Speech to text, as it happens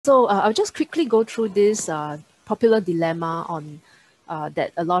So I'll just quickly go through this popular dilemma on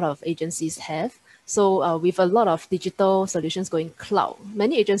that a lot of agencies have. So with a lot of digital solutions going cloud,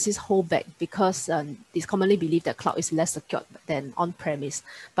 many agencies hold back because it's commonly believed that cloud is less secure than on-premise.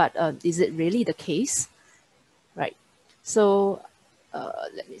 But is it really the case? Right. So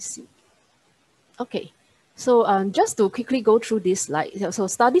let me see. Okay. So just to quickly go through this slide, so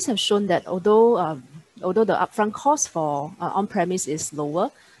studies have shown that although the upfront cost for on-premise is lower,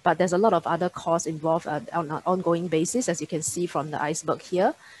 but there's a lot of other costs involved on an ongoing basis, as you can see from the iceberg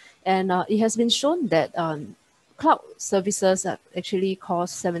here. And it has been shown that cloud services actually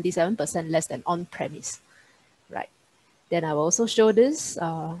cost 77% less than on-premise, right? Then I will also show this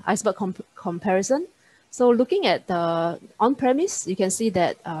iceberg comparison. So looking at the on-premise, you can see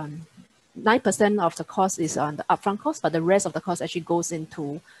that 9% of the cost is on the upfront cost, but the rest of the cost actually goes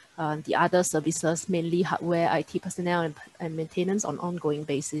into the other services, mainly hardware, IT personnel, and maintenance on ongoing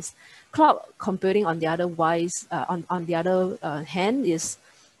basis. Cloud computing, on the other hand, is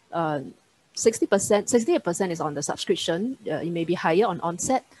 60%, 68% is on the subscription. It may be higher on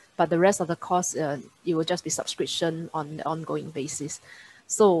onset, but the rest of the cost, it will just be subscription on the ongoing basis.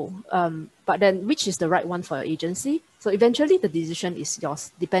 So, but then which is the right one for your agency? So eventually the decision is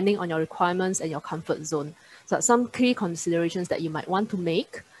yours, depending on your requirements and your comfort zone. So some key considerations that you might want to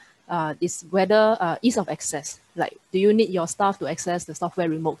make is whether ease of access. Like, do you need your staff to access the software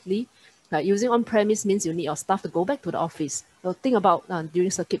remotely? Like using on-premise means you need your staff to go back to the office. So think about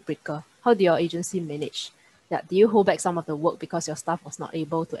during circuit breaker, how do your agency manage? Yeah, do you hold back some of the work because your staff was not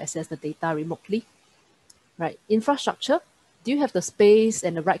able to access the data remotely? Right. Infrastructure. Do you have the space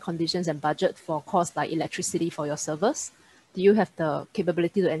and the right conditions and budget for costs like electricity for your servers? Do you have the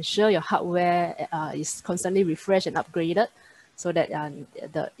capability to ensure your hardware is constantly refreshed and upgraded so that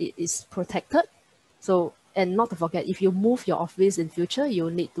it is protected? So, and not to forget, if you move your office in future, you'll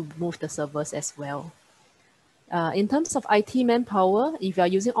need to move the servers as well. In terms of IT manpower, if you are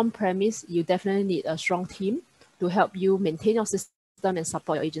using on-premise, you definitely need a strong team to help you maintain your system and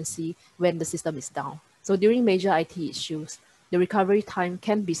support your agency when the system is down. So during major IT issues, the recovery time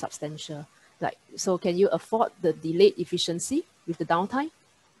can be substantial. Like, so can you afford the delayed efficiency with the downtime?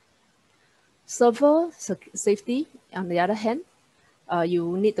 Server safety, on the other hand,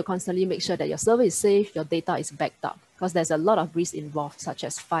 you need to constantly make sure that your server is safe, your data is backed up, because there's a lot of risk involved, such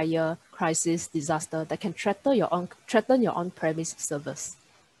as fire, crisis, disaster, that can threaten your on-premise servers.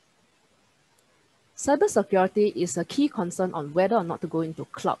 Cybersecurity is a key concern on whether or not to go into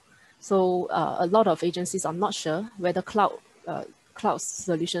cloud. So a lot of agencies are not sure whether cloud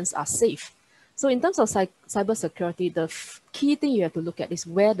solutions are safe. So in terms of cybersecurity, the key thing you have to look at is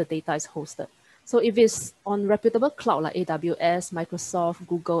where the data is hosted. So if it's on reputable cloud like AWS, Microsoft,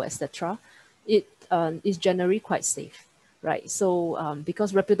 Google, etc., it is generally quite safe, right? So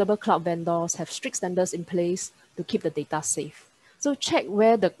because reputable cloud vendors have strict standards in place to keep the data safe. So check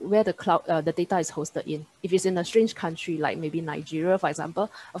where the cloud the data is hosted in. If it's in a strange country like maybe Nigeria, for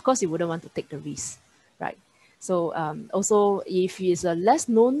example, of course you wouldn't want to take the risk, right? So also, if it's a less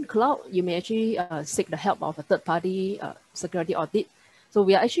known cloud, you may actually seek the help of a third-party security audit. So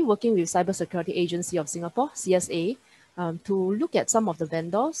we are actually working with Cybersecurity Agency of Singapore, CSA, to look at some of the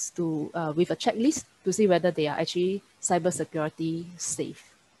vendors with a checklist to see whether they are actually cybersecurity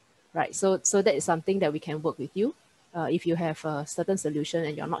safe, right? So that is something that we can work with you if you have a certain solution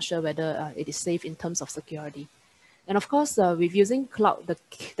and you're not sure whether it is safe in terms of security. And of course, with using cloud,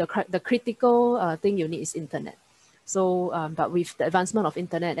 the critical thing you need is internet. So, but with the advancement of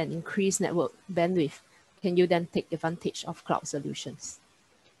internet and increased network bandwidth, can you then take advantage of cloud solutions?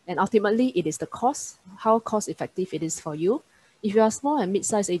 And ultimately, it is the cost, how cost effective it is for you. If you are a small and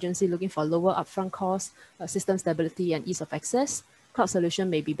mid-sized agency looking for lower upfront costs, system stability, and ease of access, cloud solution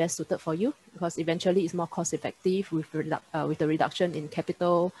may be best suited for you because eventually it's more cost effective with the reduction in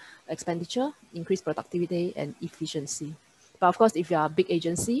capital expenditure, increased productivity and efficiency. But of course, if you are a big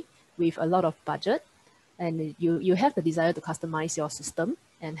agency with a lot of budget and you have the desire to customize your system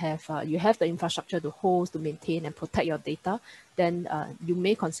and you have the infrastructure to host, to maintain and protect your data, then you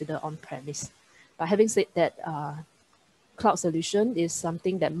may consider on-premise. But having said that, cloud solution is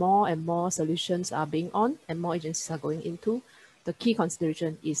something that more and more solutions are being on and more agencies are going into. The key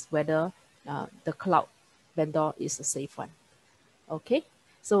consideration is whether the cloud vendor is a safe one. Okay,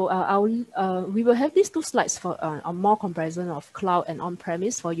 so we will have these two slides for a more comparison of cloud and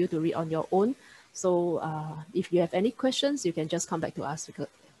on-premise for you to read on your own. So if you have any questions, you can just come back to us.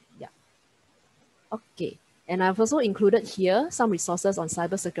 Yeah. Okay, and I've also included here some resources on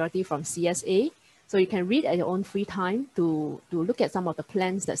cybersecurity from CSA. So you can read at your own free time to look at some of the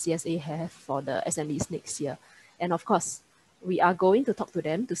plans that CSA have for the SMEs next year. And of course, we are going to talk to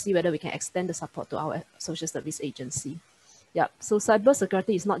them to see whether we can extend the support to our social service agency. Yeah, so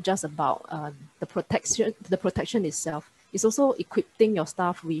cybersecurity is not just about the protection itself. It's also equipping your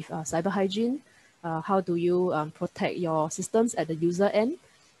staff with cyber hygiene. How do you protect your systems at the user end?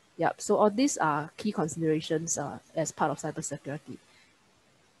 Yeah, so all these are key considerations as part of cybersecurity.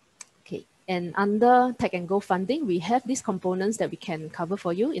 Okay, and under Tech and Go funding, we have these components that we can cover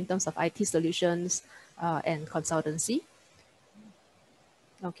for you in terms of IT solutions and consultancy.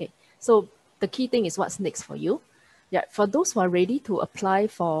 Okay, so the key thing is what's next for you. Yeah, for those who are ready to apply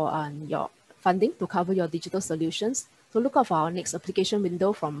for your funding to cover your digital solutions, so look out for our next application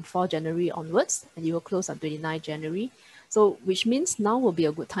window from 4 January onwards, and you will close on 29 January. So which means now will be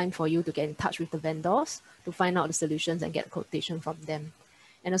a good time for you to get in touch with the vendors to find out the solutions and get quotation from them.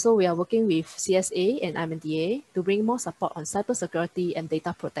 And also we are working with CSA and IMDA to bring more support on cybersecurity and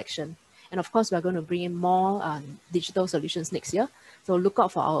data protection. And of course, we're going to bring in more digital solutions next year. So look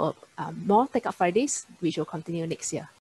out for our more TechUp Fridays, which will continue next year.